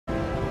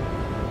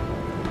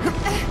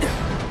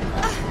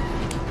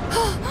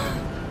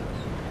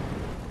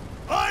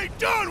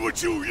done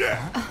with you yet!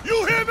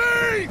 You hear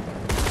me?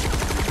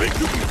 Think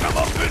you can come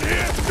up in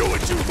here, do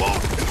what you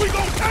want, and we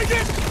gon' take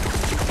it?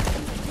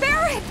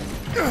 Barrett!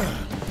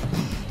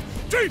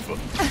 Tifa!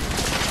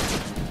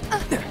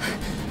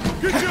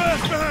 Get your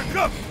ass behind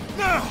cover,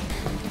 now!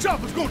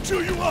 Chopper's gonna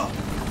chew you up!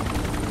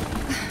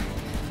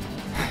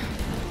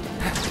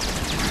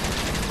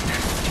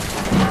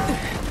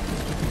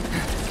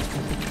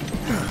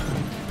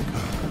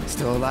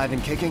 Still alive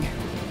and kicking?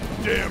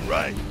 Damn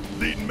right!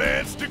 Leading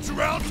man sticks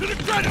around to the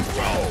credits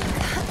roll!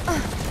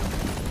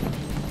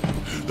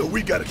 Though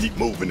we gotta keep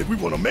moving if we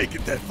wanna make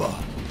it that far.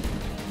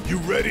 You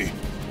ready?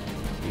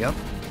 Yep.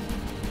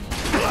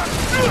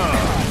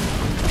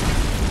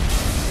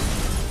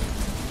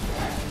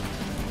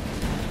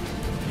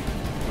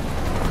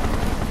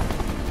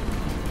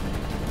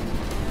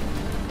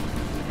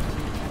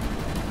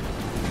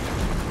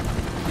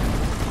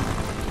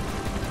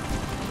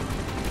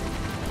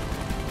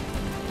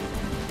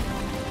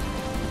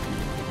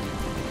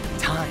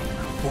 Time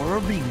for a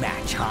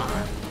rematch,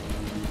 huh?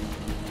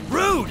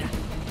 Rude!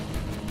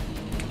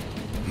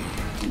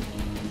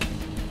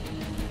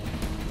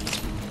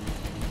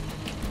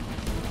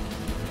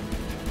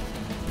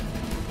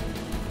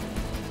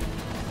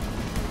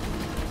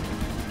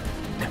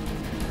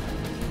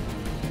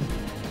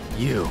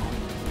 You.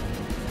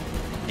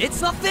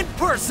 It's nothing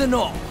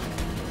personal,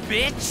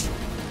 bitch!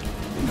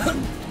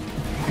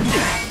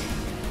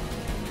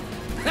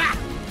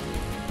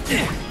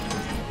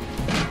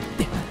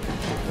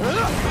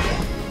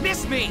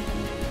 Miss me!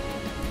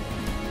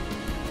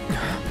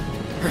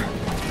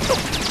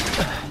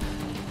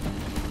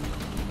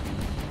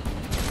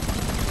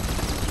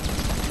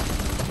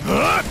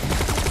 Huh?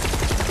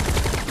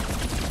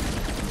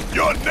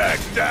 You're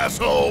next,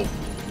 asshole!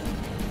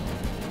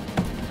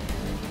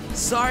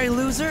 Sorry,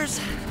 losers.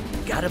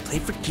 Gotta play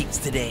for keeps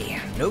today.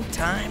 No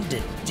time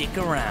to dick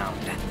around.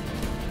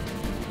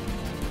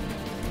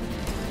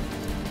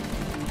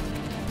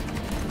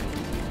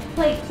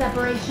 Plate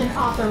separation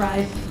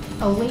authorized.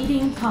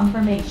 Awaiting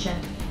confirmation.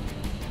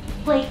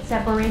 Plate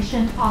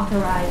separation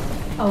authorized.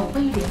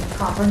 Awaiting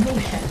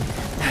confirmation.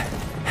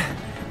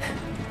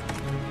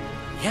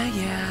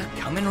 Yeah,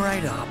 coming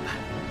right up.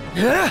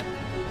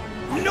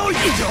 No,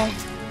 you don't!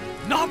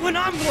 Not when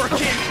I'm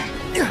working!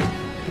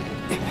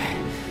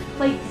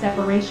 Plate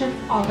separation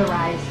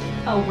authorized.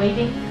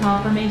 Awaiting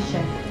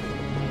confirmation.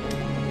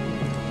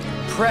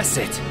 Press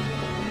it.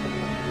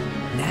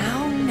 Now.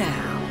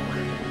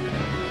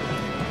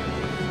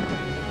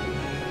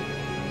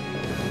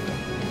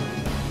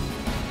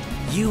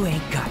 You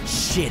ain't got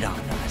shit on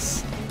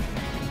us.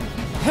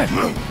 Okay.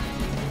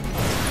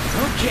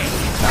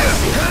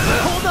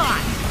 Hold on!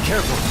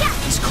 Careful.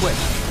 He's quick.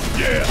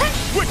 Yeah,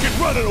 wicked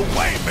running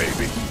away,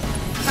 baby!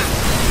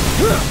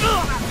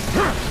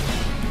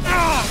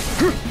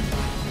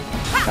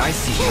 I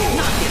see you.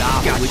 Knock it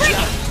off, would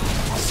ya?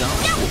 So,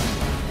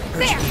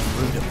 There.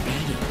 rude of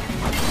beating.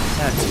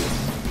 That's it.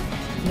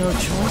 No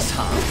choice,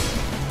 huh?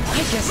 I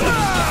guess I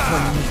didn't get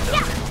one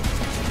either.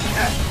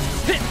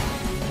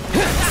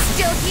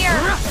 Still here.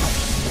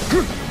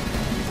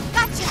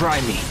 Gotcha.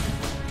 Try me.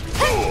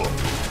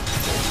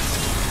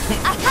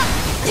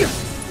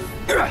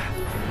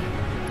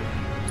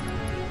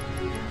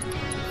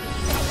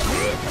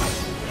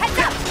 Heads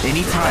up.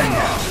 Anytime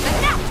now.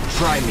 Enough.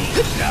 Try me.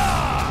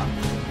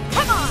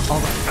 Come on. All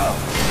right.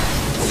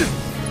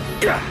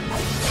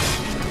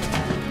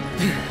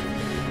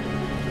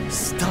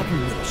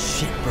 Stubborn little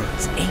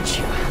shitbirds, ain't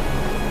you?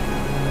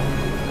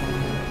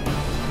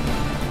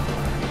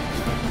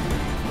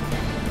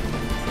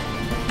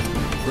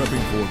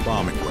 Prepping for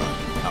bombing run.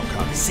 How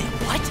copy? Say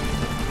what?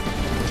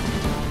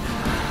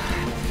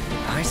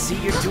 I see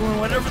you're doing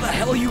whatever the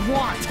hell you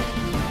want.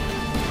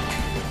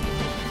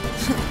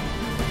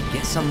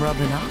 Guess I'm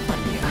rubbing off on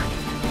you.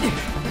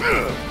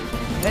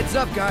 Heads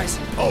up, guys.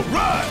 All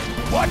right,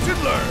 watch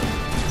and learn.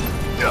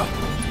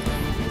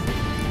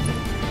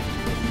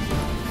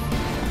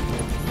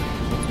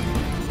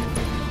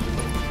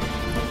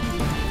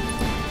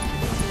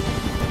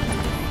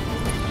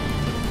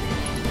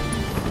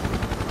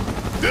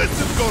 This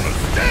is gonna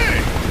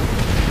sting!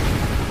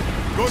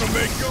 Gonna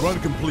make you run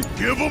complete.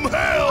 Give them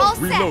hell! All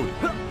set. Reload.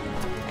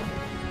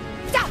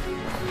 Stop.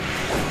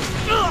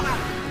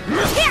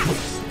 Here.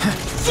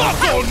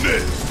 Fuck on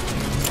this!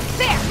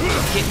 There.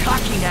 Get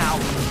cocky now.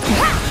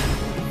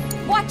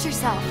 Watch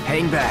yourself.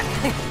 Hang back.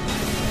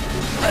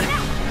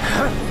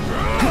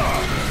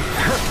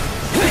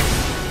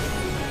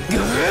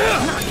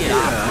 Knock it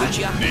off, would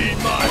ya? Need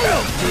my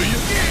help, do you?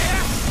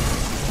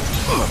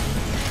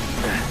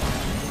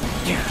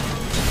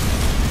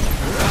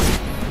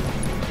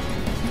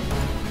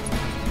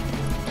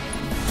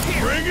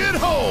 Bring it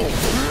home!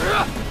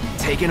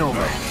 Taking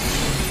over.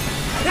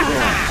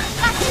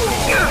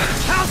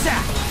 How's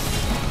that?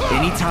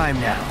 Anytime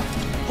now.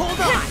 Hold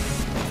on.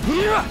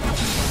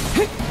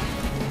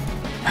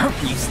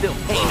 You still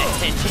paying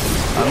attention?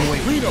 I'm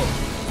waiting. Reno,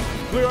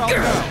 clear out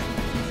now.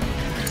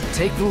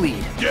 Take the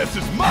lead. Guess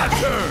it's my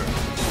turn.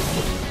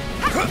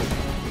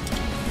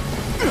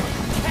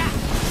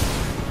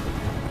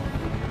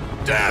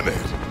 Damn it!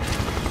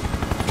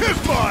 Kiss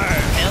my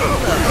ass!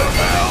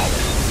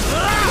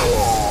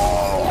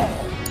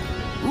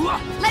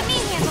 Let me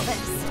handle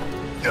this.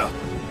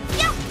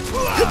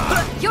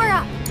 You're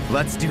up.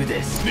 Let's do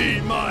this.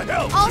 Need my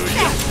help, All do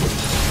set.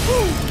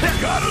 you?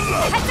 Gotta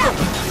love Heads up.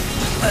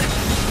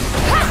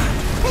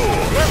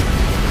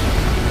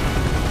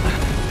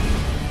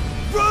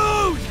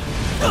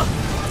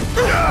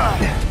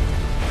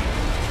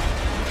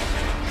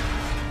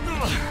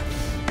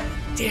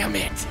 Damn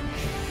it.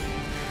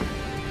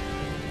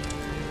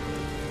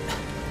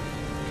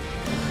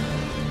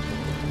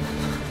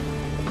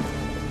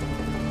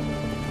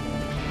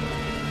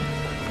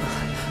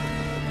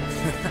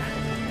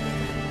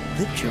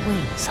 Lift your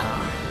wings,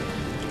 huh?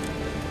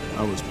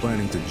 I was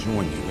planning to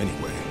join you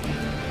anyway.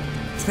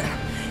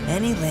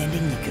 Any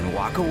landing you can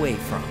walk away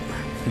from.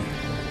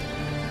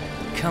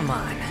 Come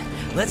on,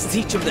 let's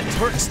teach him the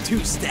Turks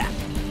two-step.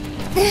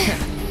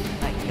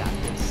 I got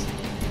this.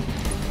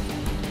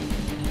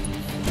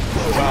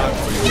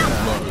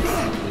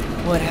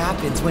 What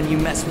happens when you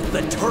mess with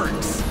the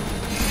Turks?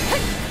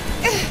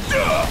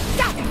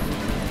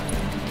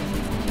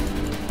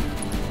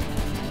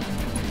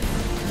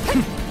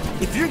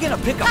 If you're gonna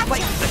pick a fight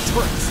with the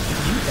Turks,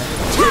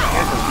 you better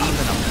ever leave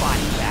in a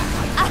body bag.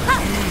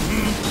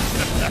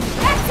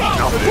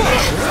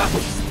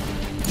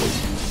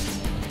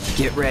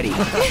 Get ready.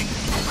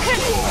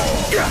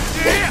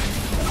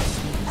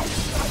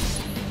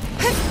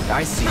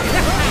 I see it.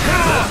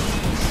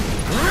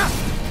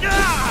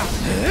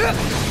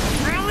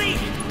 Really?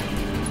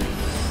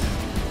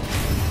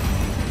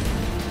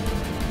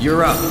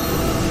 You're up.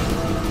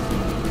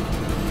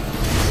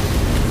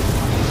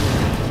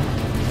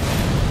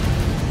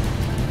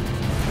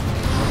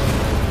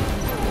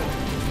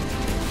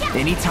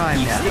 Anytime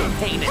now. Still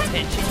paying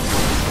attention.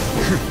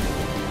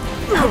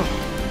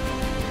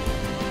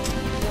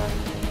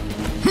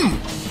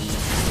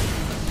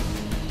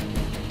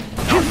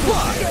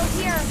 Still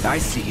here. I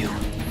see you.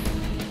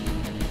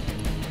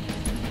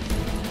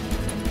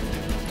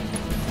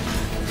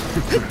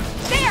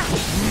 There.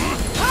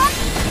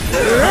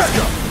 Let's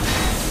go!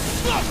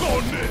 Lock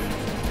on this!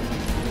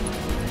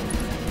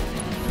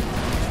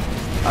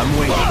 I'm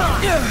waiting.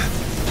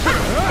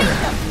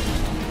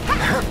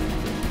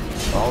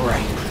 All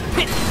right.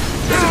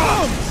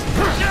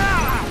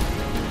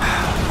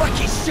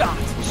 Lucky shot!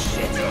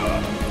 Shit!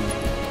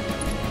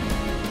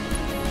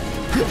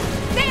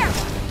 There.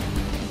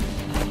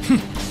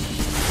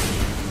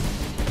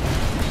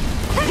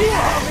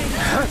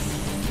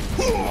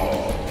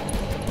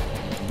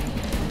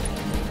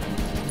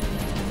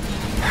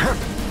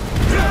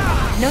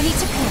 No need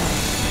to panic.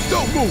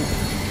 Don't move!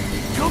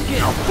 Go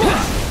get him!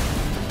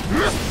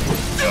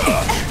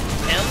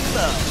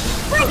 Hello!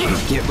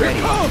 Get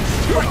ready.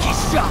 Lucky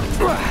shot!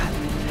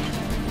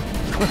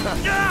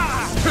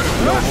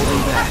 No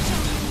holding back.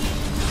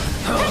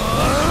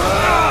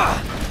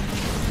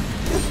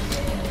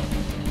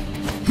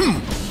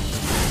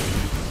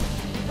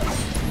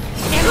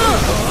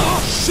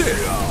 Shit!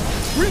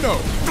 Reno!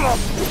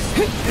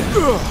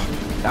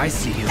 I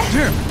see you.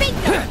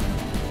 Bingo.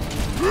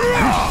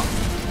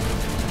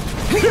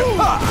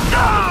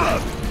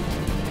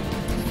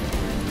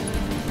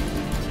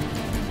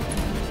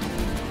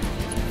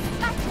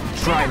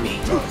 Try me.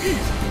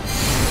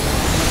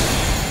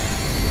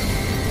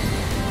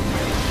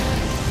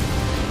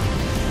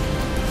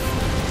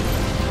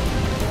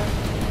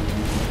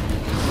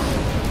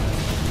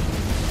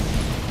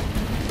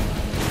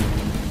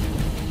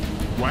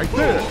 Right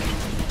there!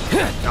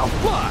 Now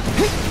fly!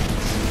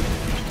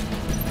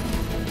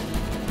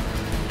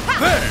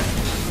 There!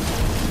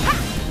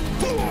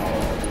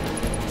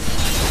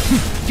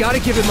 Gotta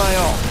give it my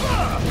all.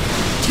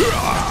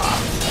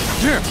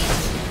 Damn!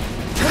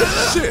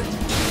 Shit!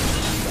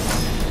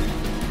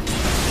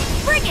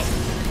 Bring it.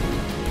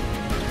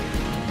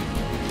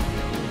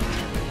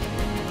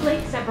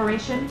 Plate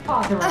separation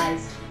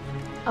authorized.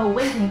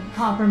 Awaiting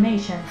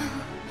confirmation.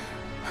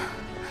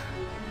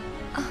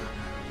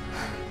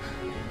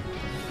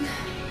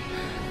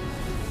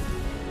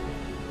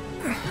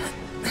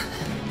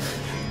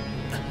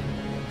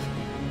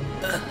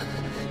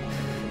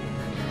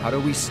 How do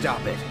we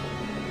stop it?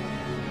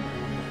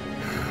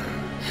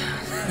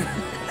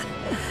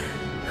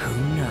 Who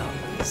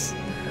knows?